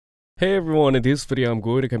Hey everyone, in this video I'm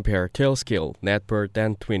going to compare Tailscale, Netbird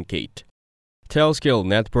and Twingate. Tailscale,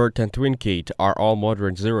 Netbird and Twingate are all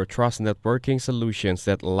modern zero-trust networking solutions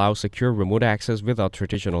that allow secure remote access without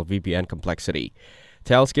traditional VPN complexity.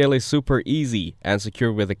 Tailscale is super easy and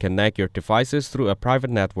secure way to connect your devices through a private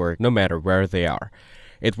network no matter where they are.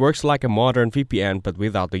 It works like a modern VPN but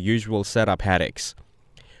without the usual setup headaches.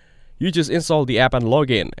 You just install the app and log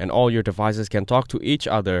in, and all your devices can talk to each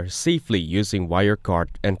other safely using wirecard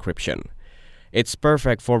encryption. It's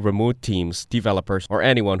perfect for remote teams, developers, or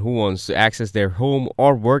anyone who wants to access their home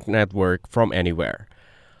or work network from anywhere.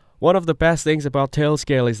 One of the best things about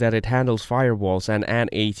Tailscale is that it handles firewalls and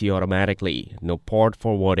NAT automatically. No port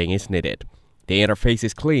forwarding is needed. The interface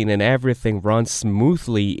is clean and everything runs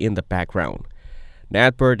smoothly in the background.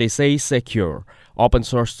 Netbird is a secure,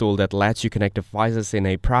 open-source tool that lets you connect devices in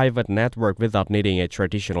a private network without needing a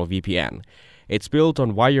traditional VPN. It's built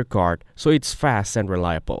on wirecard, so it's fast and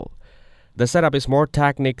reliable. The setup is more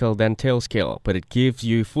technical than Tailscale, but it gives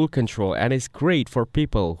you full control and is great for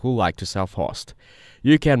people who like to self-host.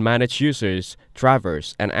 You can manage users,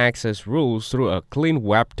 drivers, and access rules through a clean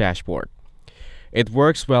web dashboard. It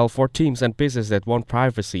works well for teams and businesses that want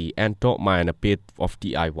privacy and don't mind a bit of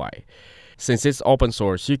DIY. Since it's open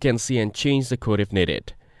source, you can see and change the code if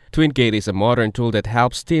needed. Twingate is a modern tool that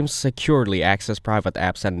helps teams securely access private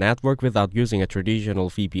apps and network without using a traditional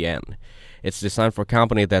VPN. It's designed for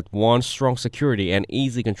companies that want strong security and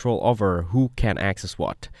easy control over who can access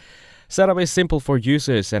what. Setup is simple for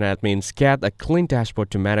users and admins get a clean dashboard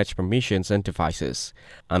to manage permissions and devices.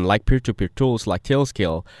 Unlike peer-to-peer tools like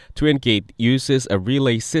Tailscale, Twingate uses a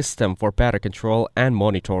relay system for better control and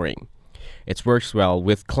monitoring. It works well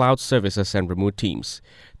with cloud services and remote teams.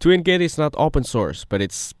 Twingate is not open source, but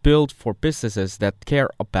it's built for businesses that care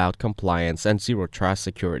about compliance and zero-trust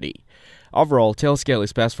security. Overall, Tailscale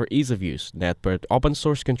is best for ease of use, Netbird open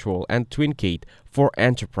source control, and Twingate for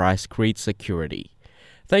enterprise-grade security.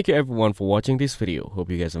 Thank you everyone for watching this video. Hope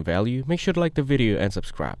you guys some value. Make sure to like the video and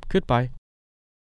subscribe. Goodbye.